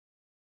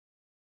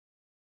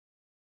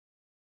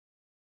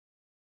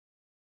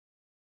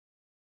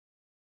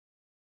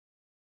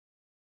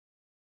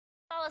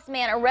Gonzales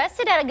man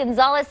arrested at a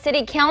Gonzales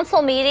City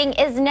Council meeting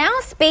is now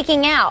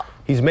speaking out.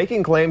 He's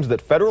making claims that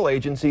federal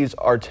agencies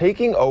are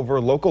taking over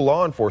local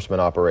law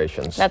enforcement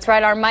operations. That's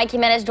right. Our Mike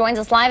Jimenez joins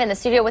us live in the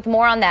studio with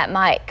more on that.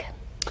 Mike.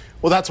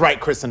 Well, that's right,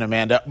 Chris and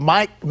Amanda.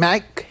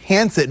 Mike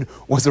Hanson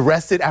was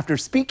arrested after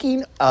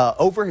speaking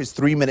over his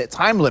 3-minute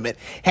time limit.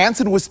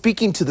 Hanson was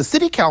speaking to the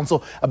city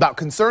council about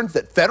concerns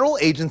that federal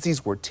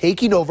agencies were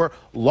taking over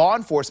law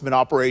enforcement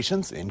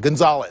operations in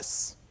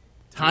Gonzales.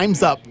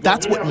 Time's up.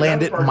 That's what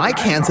landed Mike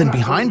Hanson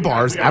behind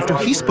bars after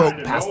he spoke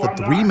past the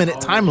 3-minute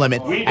time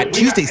limit at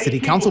Tuesday's city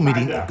council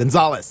meeting in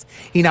Gonzales.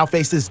 He now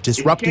faces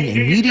disrupting a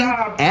meeting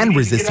and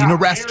resisting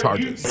arrest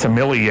charges. It's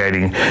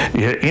humiliating.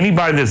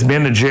 Anybody that's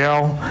been to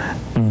jail,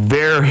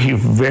 very,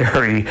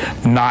 very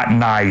not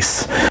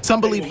nice.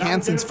 Some believe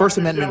Hanson's First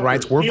Amendment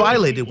rights were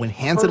violated when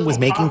Hanson was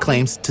making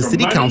claims to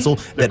city council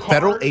that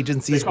federal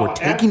agencies were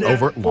taking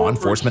over law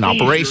enforcement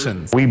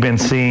operations. We've been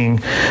seeing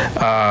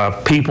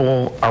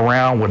people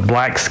around with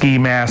black ski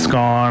mask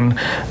on,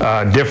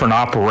 different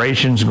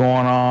operations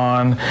going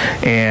on,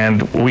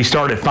 and we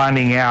started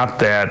finding out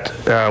that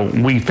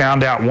we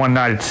found out one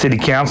night at city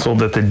council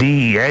that the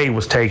DEA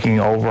was taking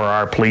over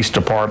our police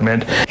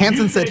department.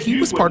 Hanson said he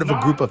was part of a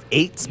group of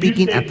 8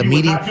 speaking at the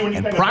meeting,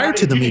 and prior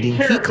to the meeting,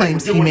 he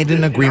claims he made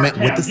an agreement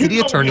with the city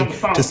attorney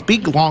to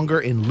speak longer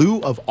in lieu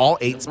of all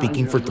 8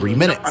 speaking for 3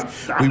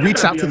 minutes. We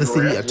reached out to the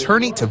city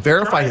attorney to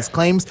verify his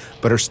claims,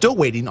 but are still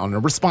waiting on a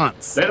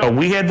response.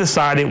 We had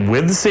decided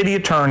with the city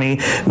attorney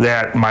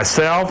that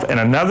myself and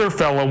another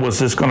fellow was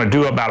just going to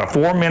do about a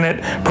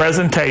 4-minute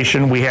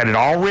presentation. We had it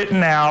all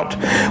written out.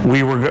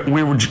 We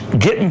were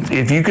getting,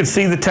 if you could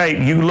see the tape,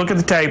 you look at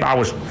the tape, I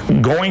was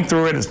going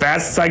through it as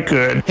fast as I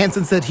could.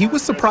 Hanson said he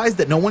was surprised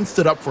that no one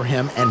stood up for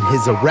him, and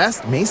his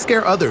arrest may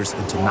scare others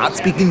into not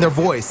speaking their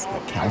voice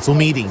at council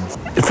meetings.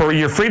 For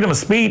your freedom of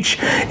speech,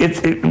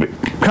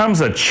 it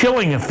comes a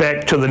chilling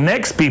effect to the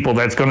next people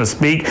that's going to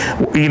speak.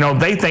 You know,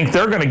 they think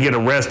they're going to get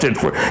arrested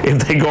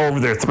if they go over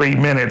their 3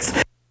 minutes.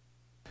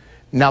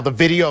 Now, the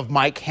video of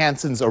Mike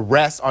Hanson's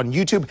arrest on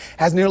YouTube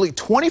has nearly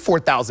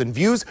 24,000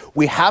 views.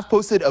 We have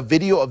posted a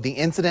video of the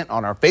incident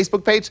on our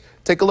Facebook page.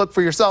 Take a look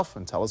for yourself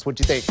and tell us what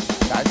you think,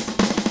 guys.